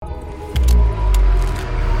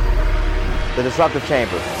The Disruptive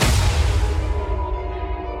Chamber.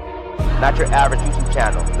 Not your average YouTube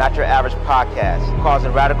channel, not your average podcast,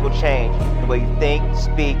 causing radical change in the way you think,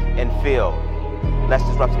 speak, and feel. Let's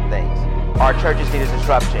disrupt some things. Our churches need a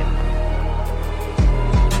disruption.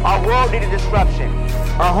 Our world needs a disruption.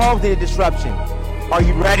 Our homes need a disruption. Are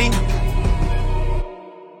you ready?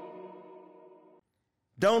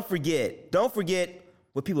 Don't forget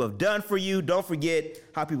what people have done for you. Don't forget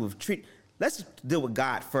how people have treated. Let's deal with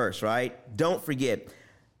God first, right? Don't forget.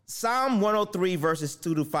 Psalm 103 verses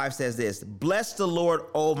 2-5 says this: Bless the Lord,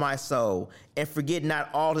 O my soul, and forget not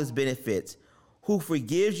all his benefits, who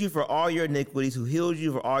forgives you for all your iniquities, who heals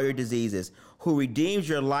you for all your diseases, who redeems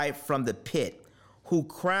your life from the pit, who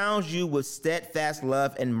crowns you with steadfast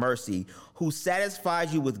love and mercy, who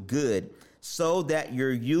satisfies you with good, so that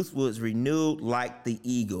your youth was renewed like the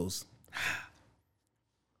eagles.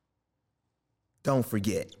 Don't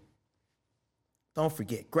forget. Don't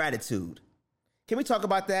forget gratitude. Can we talk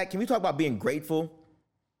about that? Can we talk about being grateful?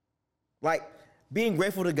 Like being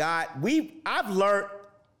grateful to God. I've learned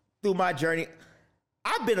through my journey,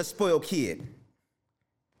 I've been a spoiled kid.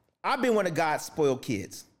 I've been one of God's spoiled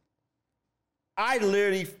kids. I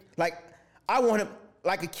literally, I want him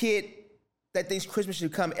like a kid that thinks Christmas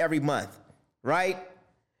should come every month, right?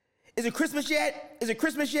 Is it Christmas yet? Is it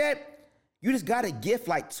Christmas yet? You just got a gift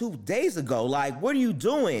like 2 days ago. Like, what are you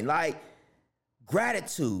doing? Like,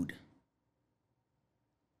 gratitude.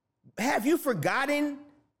 Have you forgotten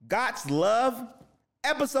God's love?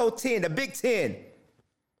 Episode 10, the Big 10.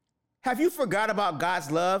 Have you forgot about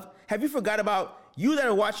God's love? Have you forgot about you that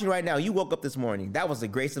are watching right now? You woke up this morning. That was the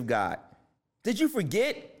grace of God. Did you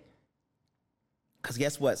forget? Because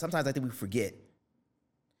guess what? Sometimes I think we forget.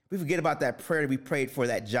 We forget about that prayer that we prayed for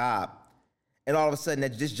that job. And all of a sudden,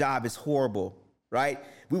 this job is horrible, right?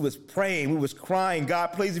 We was praying, we was crying,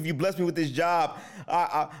 God, please, if you bless me with this job,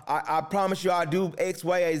 I promise you I'll do X,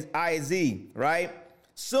 Y, I, and Z, right?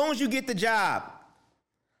 Soon as you get the job,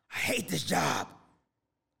 I hate this job.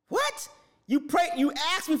 What? You prayed, you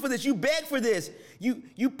asked me for this, you begged for this,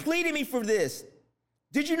 you pleaded me for this.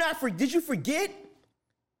 Did you forget?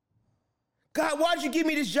 God, why did you give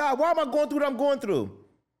me this job? Why am I going through what I'm going through?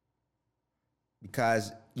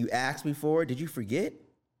 Because you asked me for it. Did you forget?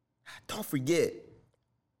 Don't forget.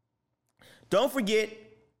 Don't forget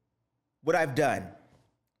what I've done.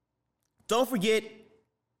 Don't forget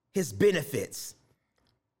his benefits.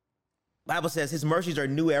 The Bible says his mercies are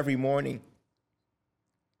new every morning.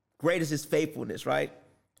 Great is his faithfulness, right?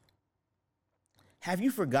 Have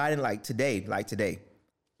you forgotten like today, right? Today,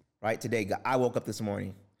 I woke up this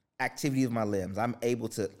morning, activity of my limbs. I'm able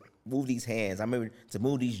to move these hands. I'm able to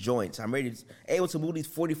move these joints. I'm able to move these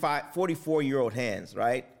 44-year-old hands,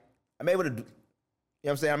 right? I'm able to do, you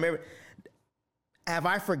know what I'm saying? Have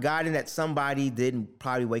I forgotten that somebody didn't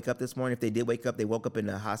probably wake up this morning? If they did wake up, they woke up in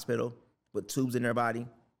the hospital with tubes in their body.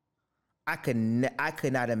 I could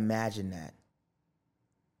not imagine that.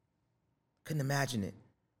 Couldn't imagine it.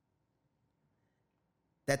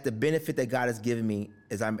 That the benefit that God has given me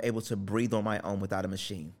is I'm able to breathe on my own without a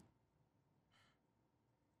machine.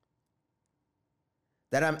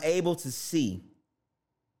 That I'm able to see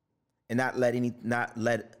and not let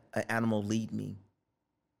an animal lead me.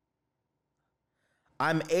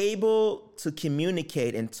 I'm able to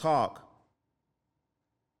communicate and talk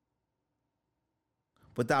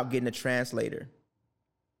without getting a translator.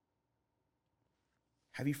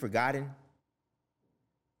 Have you forgotten?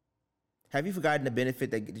 Have you forgotten the benefit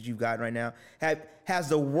that you've gotten right now? Has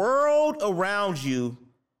the world around you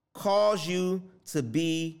caused you to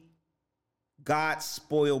be God's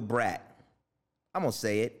spoiled brat? I'm going to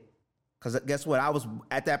say it. Because guess what? I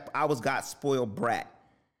was God's spoiled brat.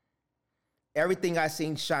 Everything I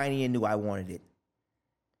seen shiny and new, I wanted it.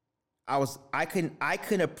 I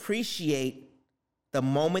couldn't appreciate the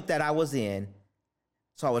moment that I was in,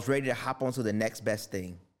 so I was ready to hop onto the next best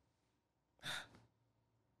thing.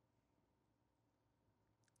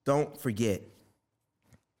 Don't forget.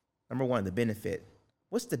 Number one, the benefit.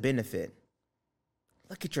 What's the benefit?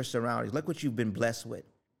 Look at your surroundings. Look what you've been blessed with.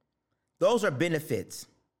 Those are benefits.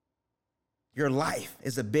 Your life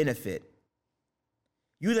is a benefit.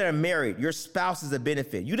 You that are married, your spouse is a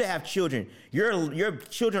benefit. You that have children, your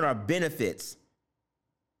children are benefits.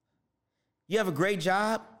 You have a great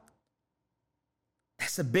job,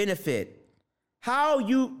 that's a benefit. How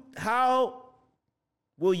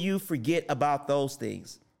will you forget about those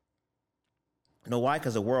things? You know why?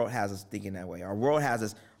 Because the world has us thinking that way. Our world has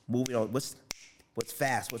us moving on. What's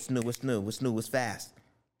fast? What's new? What's fast?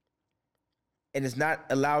 And it's not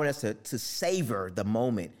allowing us to savor the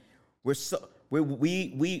moment. We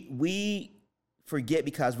forget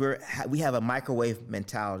because we have a microwave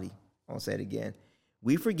mentality I'll say it again.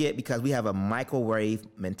 We forget because we have a microwave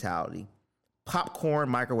mentality. Popcorn,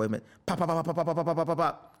 microwave, pop, pop, pop, pop, pop, pop, pop, pop, pop,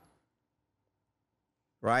 pop.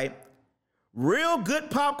 Right? Real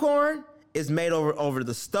good popcorn is made over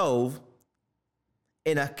the stove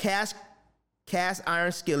in a cast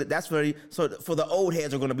iron skillet. That's for the old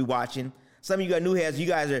heads are going to be watching. Some of you got new heads. You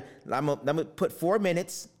guys are. I'm gonna put 4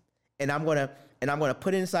 minutes, and I'm gonna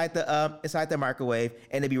put it inside the microwave,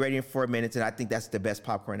 and it'll be ready in 4 minutes. And I think that's the best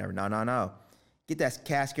popcorn ever. No. Get that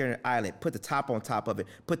cast iron island. Put the top on top of it.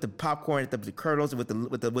 Put the popcorn at the kernels with a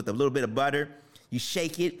little bit of butter. You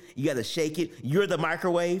shake it. You got to shake it. You're the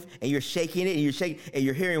microwave, and you're shaking it, and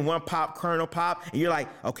you're hearing one kernel pop, and you're like,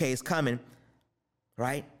 okay, it's coming,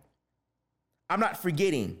 right? I'm not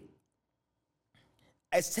forgetting.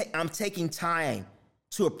 I'm taking time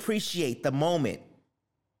to appreciate the moment,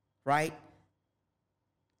 right?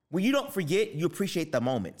 When you don't forget, you appreciate the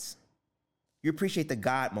moments. You appreciate the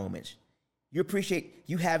God moments. You appreciate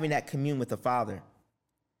you having that commune with the Father.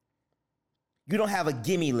 You don't have a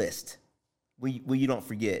gimme list when you don't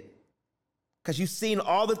forget. Because you've seen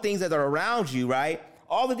all the things that are around you, right?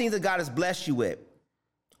 All the things that God has blessed you with.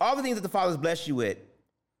 All the things that the Father has blessed you with.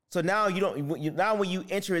 So now now when you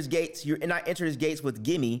enter his gates, you're not entering his gates with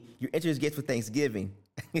gimme, you're entering his gates with thanksgiving.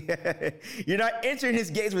 You're not entering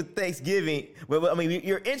his gates with thanksgiving.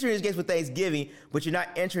 You're entering his gates with thanksgiving, but you're not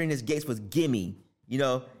entering his gates with gimme.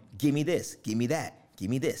 Give me this, give me that, give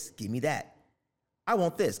me this, give me that. I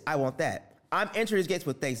want this, I want that. I'm entering his gates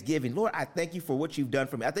with thanksgiving. Lord, I thank you for what you've done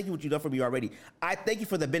for me. I thank you for what you've done for me already. I thank you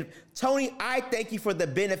for the benefits. Tony, I thank you for the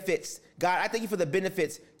benefits. God, I thank you for the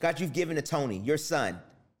benefits, God, you've given to Tony, your son.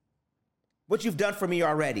 What you've done for me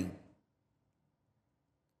already.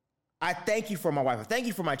 I thank you for my wife. I thank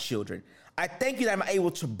you for my children. I thank you that I'm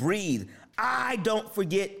able to breathe. I don't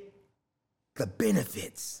forget the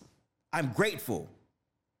benefits. I'm grateful.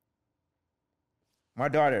 My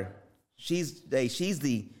daughter, she's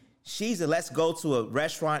the let's go to a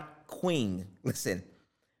restaurant queen. Listen,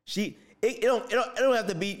 it don't even have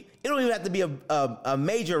to be a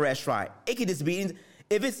major restaurant. It could just be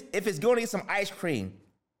if it's going to get some ice cream.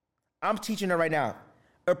 I'm teaching her right now.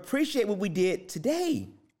 Appreciate what we did today.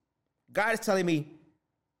 God is telling me,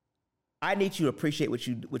 I need you to appreciate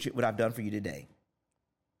what I've done for you today.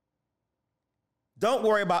 Don't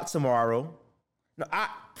worry about tomorrow. No, I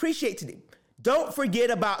appreciate today. Don't forget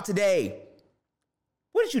about today.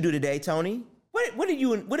 What did you do today, Tony? What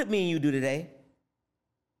did me and you do today?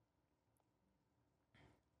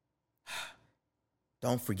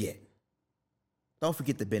 Don't forget. Don't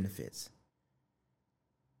forget the benefits.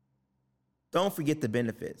 Don't forget the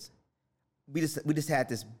benefits. We just had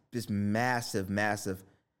this massive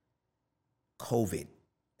COVID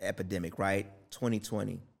epidemic, right?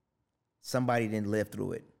 2020. Somebody didn't live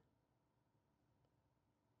through it.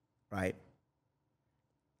 Right?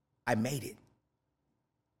 I made it.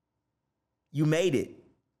 You made it.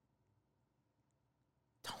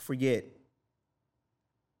 Don't forget.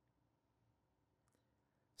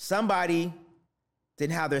 Somebody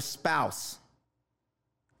didn't have their spouse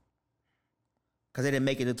because they didn't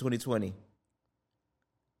make it in 2020.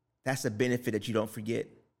 That's a benefit that you don't forget.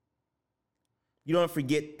 You don't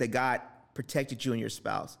forget that God protected you and your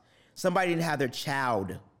spouse. Somebody didn't have their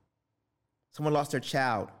child. Someone lost their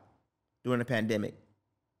child during the pandemic.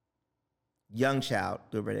 Young child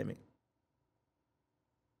during the pandemic.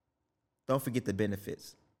 Don't forget the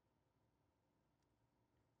benefits.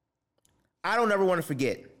 I don't ever want to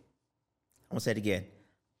forget. I'm going to say it again.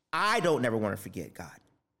 I don't never want to forget, God,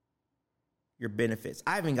 your benefits.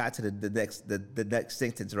 I haven't got to the next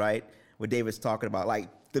sentence, right? Where David's talking about like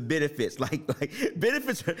the benefits, like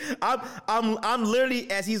benefits. I'm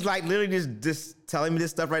literally, as he's like literally just telling me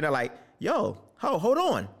this stuff right now, like, yo, hold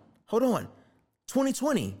on.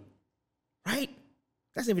 2020, right?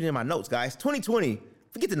 That's not even in my notes, guys. 2020,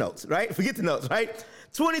 forget the notes, right?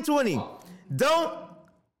 2020, don't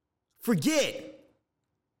forget.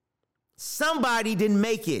 Somebody didn't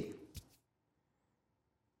make it.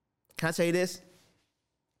 Can I tell you this?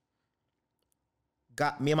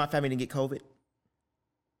 Me and my family didn't get COVID.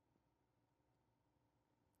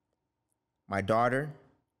 My daughter,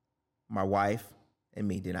 my wife, and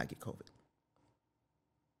me did not get COVID.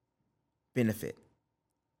 Benefit.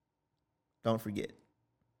 Don't forget.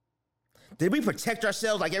 Did we protect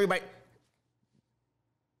ourselves like everybody?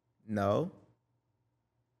 No.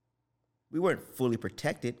 We weren't fully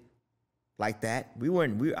protected like that.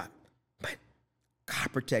 But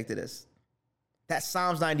God protected us. That's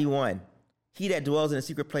Psalms 91. He that dwells in the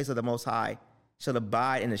secret place of the Most High shall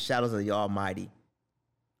abide in the shadows of the Almighty.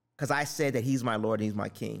 Because I said that he's my Lord and he's my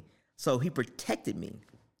King. So he protected me.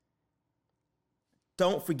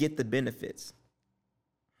 don't forget the benefits.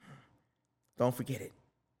 Don't forget it.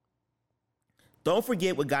 Don't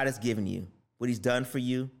forget what God has given you, what he's done for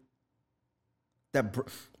you.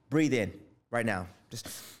 Breathe in right now. Just,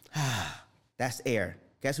 that's air.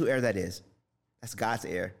 Guess who air that is? That's God's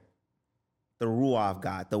air. The ruah of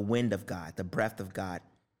God, the wind of God, the breath of God.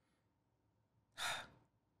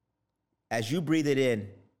 As you breathe it in,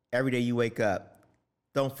 every day you wake up,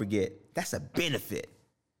 don't forget, that's a benefit.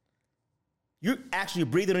 You're actually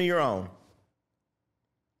breathing on your own.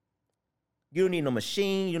 You don't need no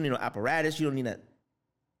machine. You don't need no apparatus. You don't need a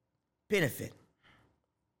benefit.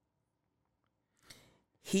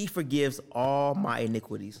 He forgives all my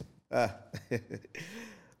iniquities.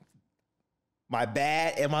 My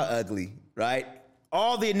bad and my ugly, right?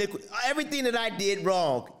 All the iniquity, everything that I did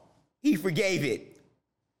wrong, he forgave it.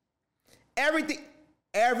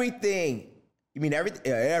 Everything. You mean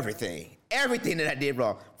everything? Everything that I did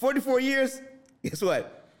wrong. 44 years, guess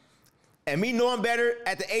what? And me knowing better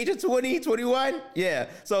at the age of 20, 21, yeah.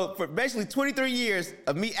 So for basically 23 years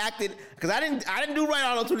of me acting, because I didn't do right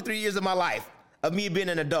all those 23 years of my life of me being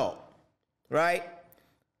an adult, right?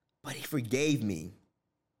 But he forgave me.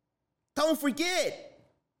 Don't forget.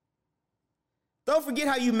 Don't forget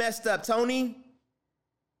how you messed up, Tony.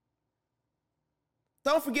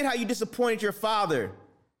 Don't forget how you disappointed your father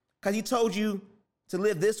because he told you to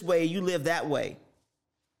live this way, you live that way.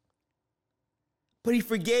 But he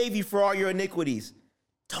forgave you for all your iniquities.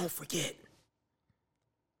 Don't forget.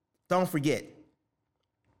 Don't forget.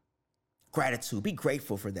 Gratitude. Be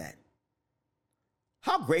grateful for that.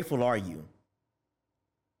 How grateful are you?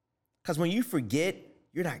 Because when you forget,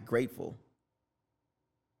 you're not grateful.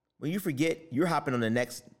 When you forget, you're hopping on the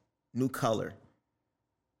next new color.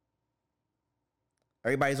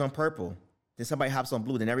 Everybody's on purple. Then somebody hops on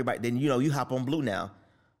blue. Then you hop on blue now.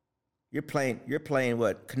 You're playing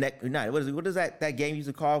what? Connect United. What is that game you used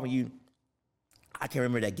to call when you? I can't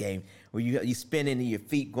remember that game where you spin into your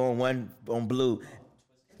feet going one on blue.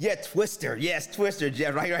 Yeah, Twister. Yes, Twister,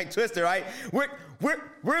 Jeff. Right, Twister. Right.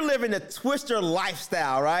 We're living the Twister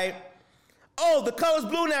lifestyle, right? Oh, the color's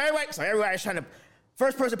blue now. Everybody's trying to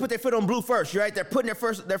first person put their foot on blue first. Right? They're putting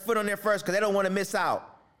their foot on there first because they don't want to miss out.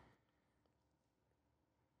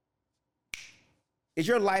 Is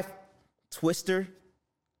your life Twister?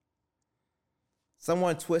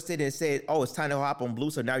 Someone twisted and said, oh, it's time to hop on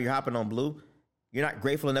blue, so now you're hopping on blue. You're not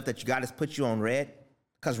grateful enough that God has put you on red?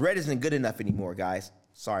 Because red isn't good enough anymore, guys.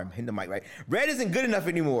 Sorry, I'm hitting the mic, right? Red isn't good enough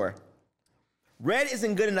anymore. Red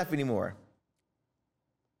isn't good enough anymore.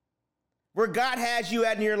 Where God has you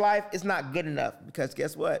at in your life, it's not good enough because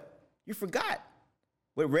guess what? You forgot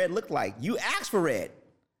what red looked like. You asked for red.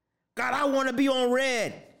 God, I want to be on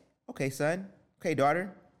red. Okay, son. Okay,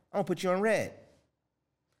 daughter. I'm going to put you on red.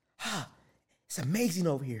 It's amazing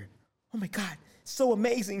over here. Oh my God, so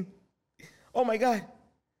amazing. Oh my God.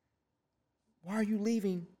 Why are you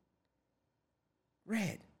leaving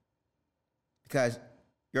red? Because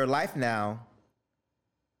your life now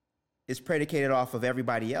is predicated off of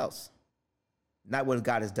everybody else, not what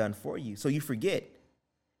God has done for you. So you forget.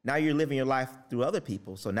 Now you're living your life through other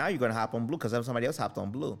people. So now you're going to hop on blue because somebody else hopped on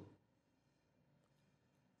blue.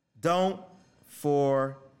 Don't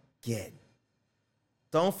forget.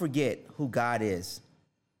 Don't forget who God is.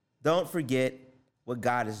 Don't forget what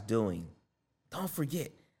God is doing. Don't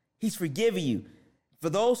forget. He's forgiven you. For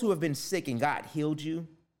those who have been sick and God healed you,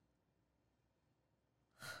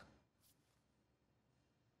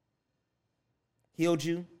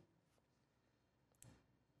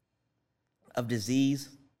 of disease,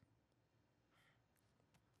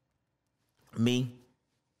 me,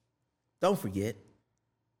 don't forget.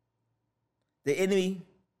 The enemy,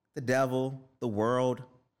 the devil, the world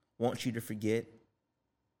wants you to forget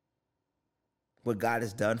what God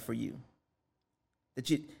has done for you.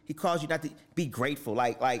 He calls you not to be grateful.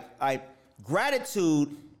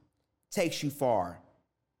 Gratitude takes you far.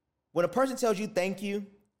 When a person tells you thank you,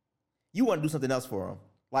 you want to do something else for them,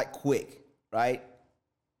 like quick, right?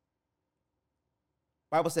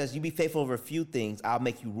 Bible says, you be faithful over a few things, I'll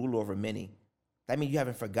make you ruler over many. That means you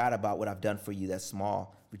haven't forgot about what I've done for you that's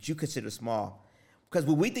small, but you consider small. Because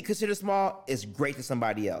what we think consider small is great to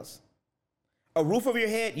somebody else. A roof over your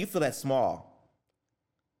head, you feel that small.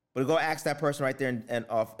 But go ask that person right there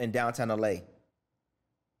in downtown LA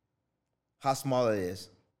how small it is.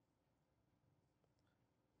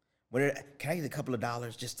 Can I get a couple of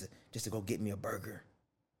dollars just to go get me a burger?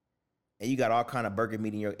 And you got all kind of burger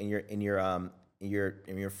meat in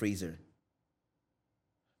your freezer.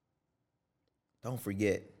 Don't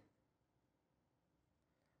forget.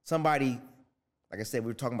 Somebody, like I said, we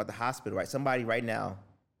were talking about the hospital, right? Somebody right now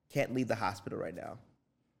can't leave the hospital right now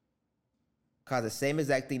Because the same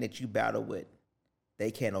exact thing that you battle with, they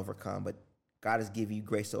can't overcome, but God has given you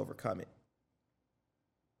grace to overcome it.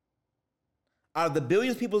 Out of the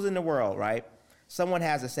billions of people in the world, right? Someone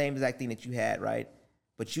has the same exact thing that you had, right?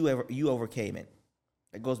 But you overcame it.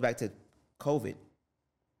 It goes back to COVID.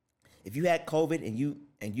 If you had COVID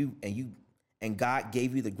and God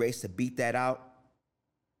gave you the grace to beat that out,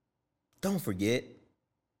 don't forget.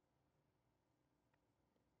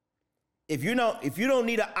 If you don't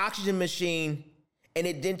need an oxygen machine and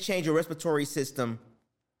it didn't change your respiratory system,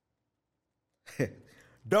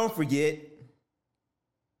 don't forget.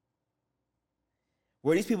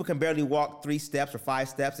 Where these people can barely walk 3 steps or 5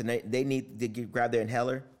 steps and they need to grab their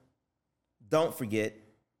inhaler, don't forget.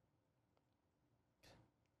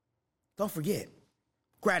 Don't forget.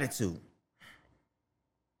 Gratitude.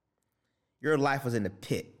 Your life was in the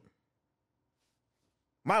pit.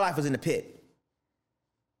 My life was in the pit.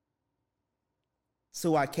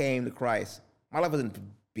 So I came to Christ. My life was in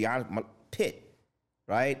beyond my pit,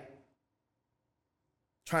 right?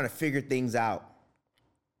 Trying to figure things out.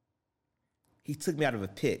 He took me out of a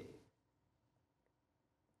pit.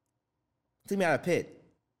 Took me out of a pit.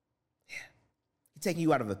 Yeah. He's taking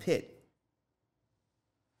you out of a pit.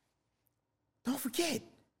 Don't forget.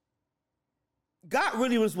 God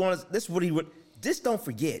really was one of this. What he would. Just don't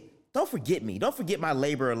forget. Don't forget me. Don't forget my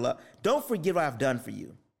labor of love. Don't forget what I've done for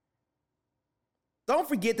you. Don't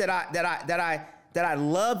forget that I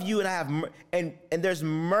love you and I have and there's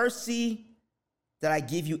mercy that I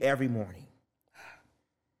give you every morning.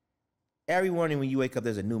 Every morning when you wake up,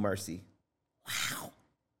 there's a new mercy. Wow.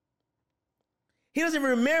 He doesn't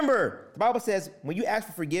remember. The Bible says when you ask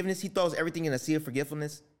for forgiveness, he throws everything in a sea of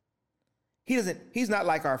forgetfulness. He's not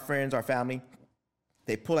like our friends, our family.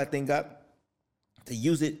 They pull that thing up to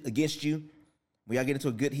use it against you when y'all get into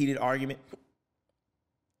a good heated argument.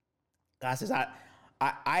 God says,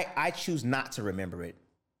 I choose not to remember it.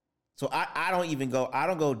 So I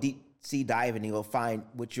don't go deep sea diving and go find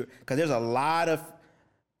what you're, because there's a lot of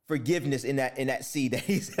forgiveness in that sea that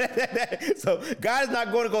he said. So God is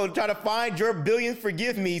not going to go try to find your billion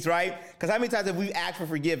forgive me's, right? Because how many times have we asked for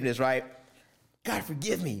forgiveness, right? God,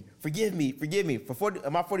 forgive me, forgive me, forgive me. For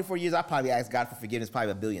my 44 years, I probably asked God for forgiveness probably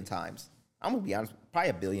 1 billion times. I'm going to be honest,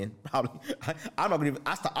 probably 1 billion, probably. I'm not going to,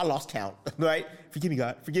 I lost count, right? Forgive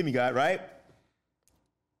me, God, right?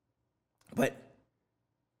 But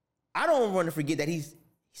I don't want to forget that he's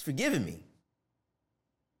forgiven me.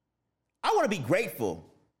 I want to be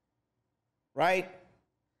grateful, right?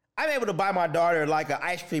 I'm able to buy my daughter like an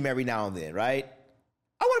ice cream every now and then, right?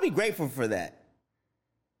 I want to be grateful for that.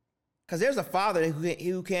 Because there's a father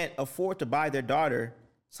who can't afford to buy their daughter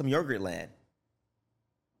some yogurt land.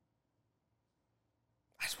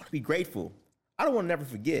 I just want to be grateful. I don't want to never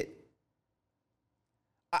forget.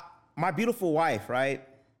 My beautiful wife, right,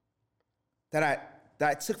 that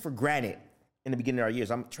I took for granted in the beginning of our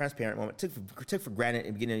years. I'm a transparent moment. Took for granted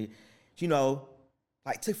in the beginning,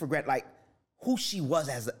 took for granted, like, who she was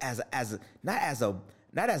not as a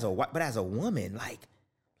wife, but as a woman, like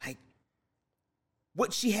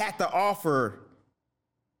what she had to offer,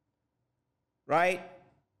 right?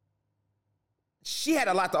 She had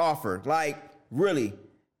a lot to offer, like, really.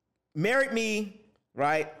 Married me,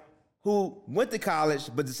 right? Who went to college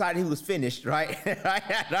but decided he was finished, right?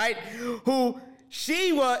 right?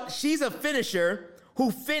 She's a finisher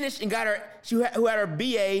who finished and who had her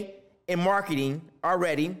BA in marketing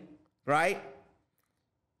already, right?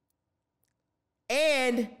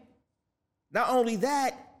 And not only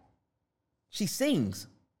that, she sings,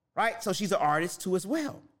 right? So she's an artist too as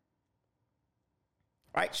well,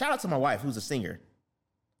 right? Shout out to my wife, who's a singer,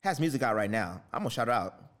 has music out right now. I'm gonna shout her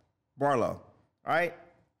out, Barlow, all right?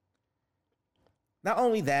 Not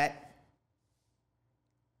only that,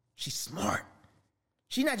 she's smart.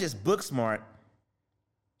 She's not just book smart.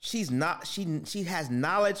 She has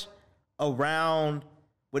knowledge around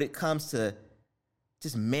when it comes to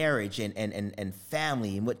just marriage and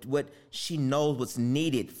family and what she knows what's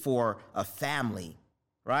needed for a family,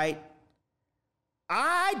 right?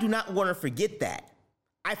 I do not want to forget that.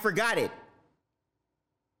 I forgot it.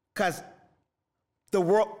 Because the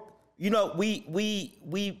world,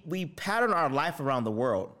 we pattern our life around the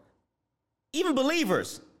world. Even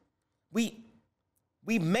believers, we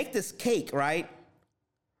make this cake, right?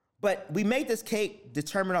 But we make this cake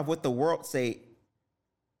determined off what the world say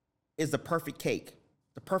is the perfect cake,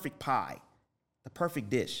 the perfect pie, the perfect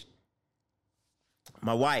dish.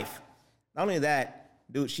 My wife, not only that,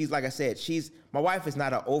 dude, she's, like I said, my wife is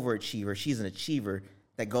not an overachiever. She's an achiever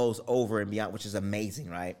that goes over and beyond, which is amazing,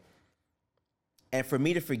 right? And for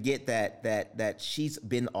me to forget that she's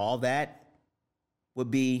been all that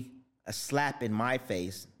would be a slap in my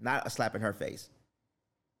face, not a slap in her face.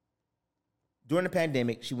 During the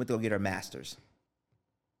pandemic, she went to go get her master's.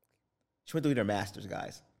 She went to get her master's,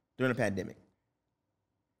 guys, during the pandemic.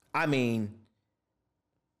 I mean,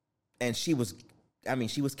 and she was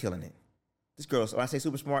killing it. This girl, when I say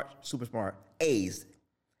super smart, A's.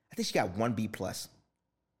 I think she got 1 B+.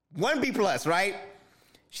 1 B+, right?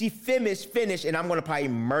 She finished, and I'm gonna probably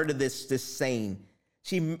murder this saying.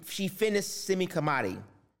 She finished semi cum laude,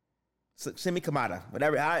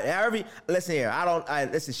 whatever. However, listen here.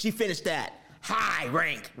 Listen. She finished that high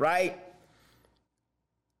rank, right?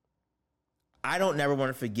 I don't never want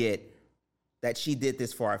to forget that she did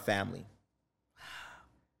this for our family.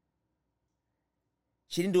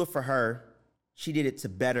 She didn't do it for her. She did it to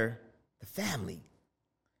better the family.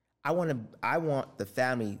 I want the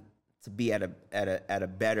family to be at a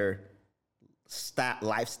better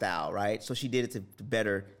lifestyle, right? So she did it to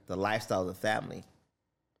better the lifestyle of the family.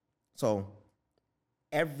 So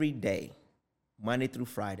every day, Monday through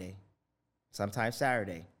Friday, sometimes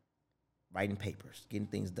Saturday, writing papers, getting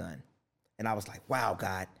things done. And I was like, wow,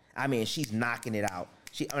 God. I mean, she's knocking it out.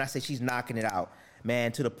 When I say she's knocking it out,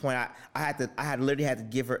 man, to the point I literally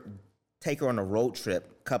had to take her on a road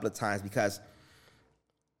trip a couple of times because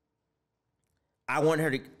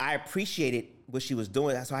I appreciated what she was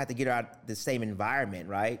doing, so I had to get her out the same environment,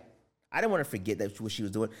 right? I didn't want to forget what she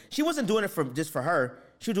was doing. She wasn't doing it just for her.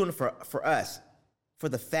 She was doing it for us, for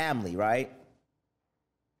the family, right?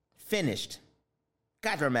 Finished.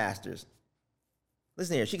 Got her master's.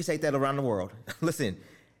 Listen here, she can take that around the world. Listen,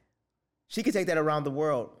 she can take that around the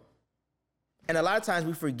world. And a lot of times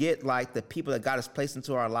we forget, like, the people that God has placed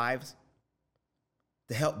into our lives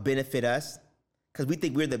to help benefit us, because we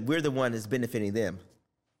think we're the one that's benefiting them.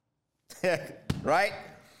 Right?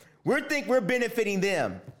 We think we're benefiting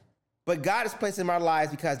them. But God has placed them in our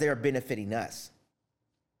lives because they are benefiting us.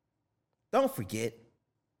 Don't forget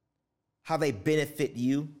how they benefit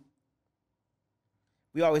you.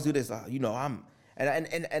 We always do this,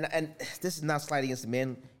 and this is not slighting against the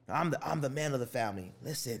men. I'm the man of the family.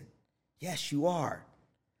 Listen, yes, you are.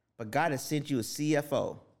 But God has sent you a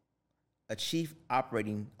CFO, a chief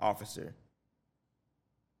operating officer,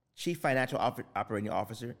 chief financial operating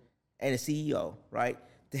officer, and a CEO, right?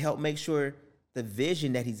 To help make sure the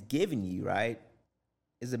vision that he's given you, right,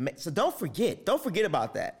 so don't forget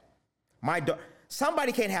about that.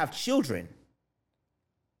 Somebody can't have children,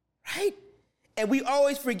 right? And we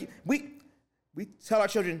always forget. We tell our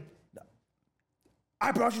children,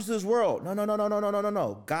 I brought you to this world.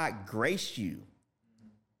 No. God graced you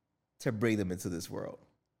to bring them into this world.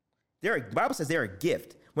 The Bible says they're a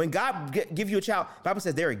gift. When God gives you a child, the Bible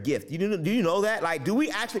says they're a gift. Do you know that? Like, do we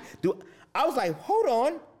actually do? I was like, hold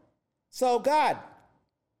on. So God,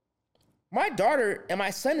 my daughter and my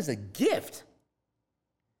son is a gift.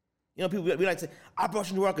 You know, people we like to say, I brought you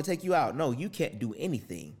to the world to take you out. No, you can't do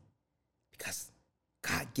anything because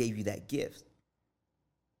God gave you that gift.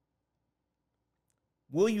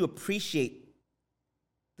 Will you appreciate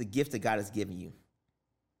the gift that God has given you?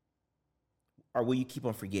 Or will you keep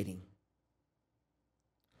on forgetting?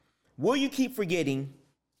 Will you keep forgetting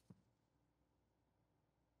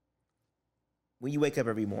when you wake up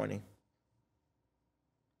every morning?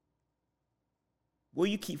 Will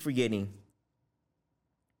you keep forgetting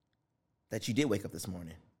that you did wake up this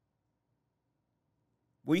morning?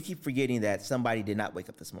 Will you keep forgetting that somebody did not wake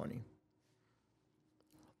up this morning?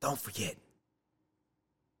 Don't forget.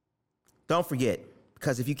 Don't forget,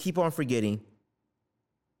 because if you keep on forgetting,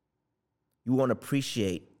 you won't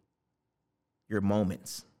appreciate your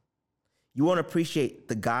moments. You won't appreciate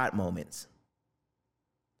the God moments.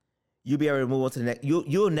 You'll be able to move on to the next.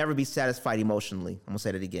 You'll never be satisfied emotionally. I'm going to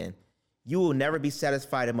say that again. You will never be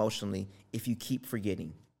satisfied emotionally if you keep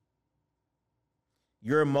forgetting.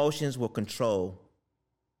 Your emotions will control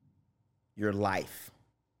your life.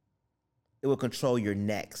 It will control your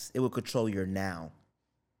next. It will control your now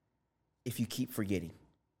if you keep forgetting.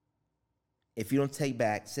 If you don't sit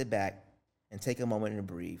back and take a moment and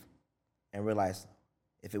breathe and realize,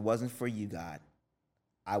 if it wasn't for you, God,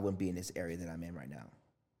 I wouldn't be in this area that I'm in right now.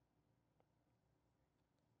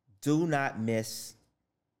 Do not miss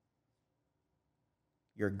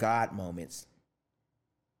your God moments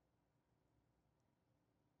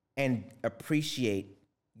and appreciate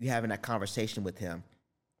you having that conversation with him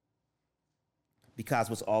because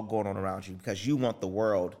what's all going on around you, because you want the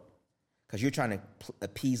world, because you're trying to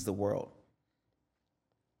appease the world.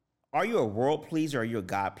 Are you a world pleaser or are you a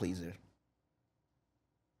God pleaser?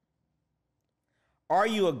 Are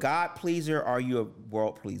you a God pleaser or are you a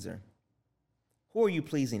world pleaser? Who are you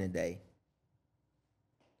pleasing today?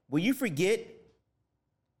 Will you forget?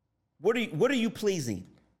 What are you pleasing?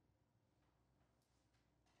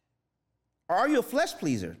 Or are you a flesh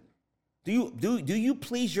pleaser? Do you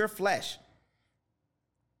please your flesh?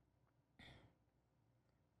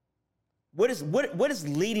 What is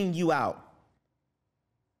leading you out?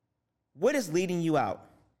 What is leading you out?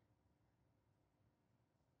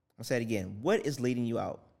 I'll say it again. What is leading you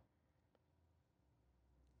out?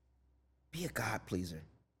 Be a God pleaser.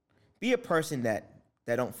 Be a person that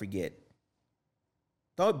don't forget.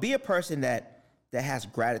 Don't be a person that has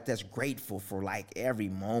gratitude, that's grateful for like every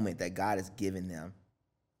moment that God has given them.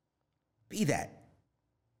 Be that.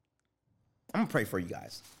 I'm gonna pray for you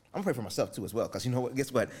guys. I'm gonna pray for myself too as well, because you know what?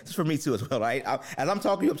 Guess what? This is for me too as well, right? As I'm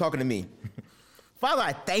talking to you, I'm talking to me. Father,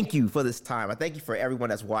 I thank you for this time. I thank you for everyone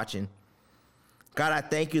that's watching. God, I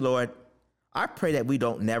thank you, Lord. I pray that we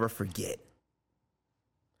don't never forget.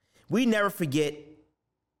 We never forget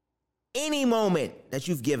any moment that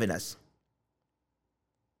you've given us.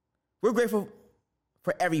 We're grateful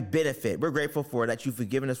for every benefit. We're grateful for that you've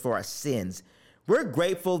forgiven us for our sins. We're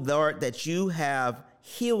grateful, Lord, that you have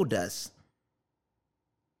healed us.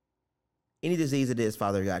 Any disease it is,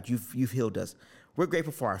 Father God, you've healed us. We're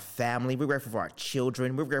grateful for our family. We're grateful for our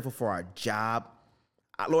children. We're grateful for our job.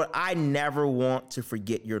 Lord, I never want to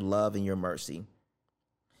forget your love and your mercy.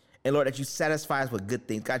 And Lord, that you satisfy us with good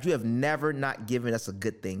things. God, you have never not given us a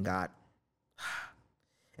good thing, God.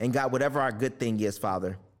 And God, whatever our good thing is,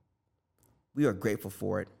 Father, we are grateful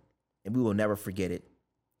for it, and we will never forget it.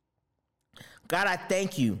 God, I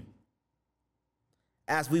thank you.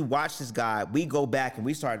 As we watch this, God, we go back and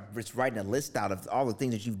we start just writing a list out of all the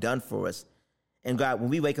things that you've done for us. And God, when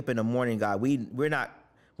we wake up in the morning, God, we're not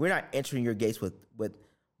entering your gates with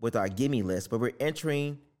our gimme list, but we're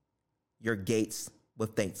entering your gates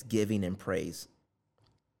with thanksgiving and praise.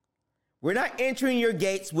 We're not entering your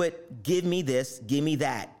gates with give me this, give me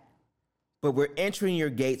that, but we're entering your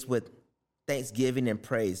gates with thanksgiving and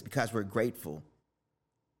praise because we're grateful.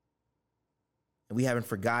 And we haven't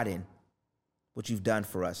forgotten what you've done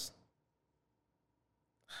for us.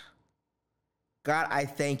 God, I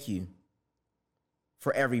thank you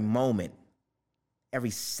for every moment, every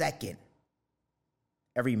second,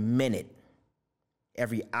 every minute,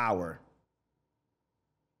 every hour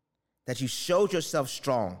that you showed yourself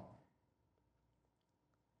strong.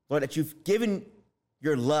 Lord, that you've given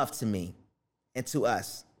your love to me and to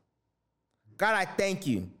us. God, I thank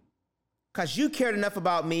you because you cared enough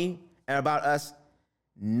about me and about us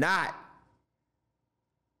not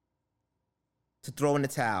to throw in the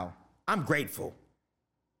towel. I'm grateful.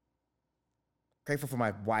 Grateful for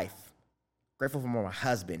my wife. Grateful for my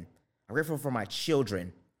husband. I'm grateful for my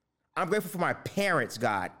children. I'm grateful for my parents,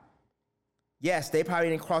 God. Yes, they probably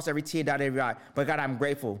didn't cross every T and dot every I, but God, I'm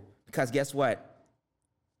grateful because guess what?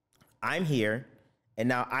 I'm here, and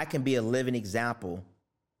now I can be a living example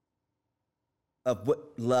of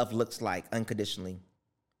what love looks like unconditionally.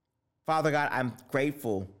 Father God, I'm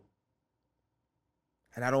grateful,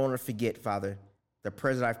 and I don't want to forget, Father, the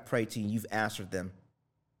prayers that I've prayed to you, you've answered them.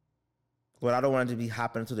 Lord, I don't want it to be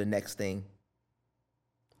hopping into the next thing.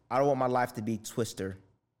 I don't want my life to be twister.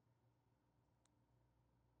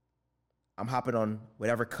 I'm hopping on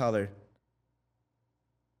whatever color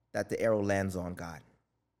that the arrow lands on, God,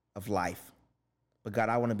 of life. But God,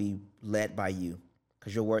 I want to be led by you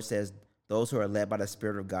because your word says those who are led by the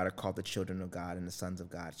Spirit of God are called the children of God and the sons of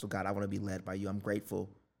God. So God, I want to be led by you. I'm grateful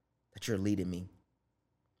that you're leading me.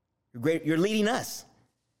 You're leading us.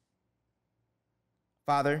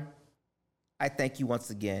 Father, I thank you once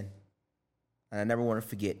again, and I never want to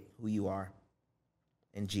forget who you are.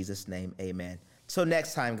 In Jesus' name, amen. Till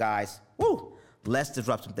next time, guys, let's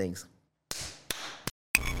disrupt some things.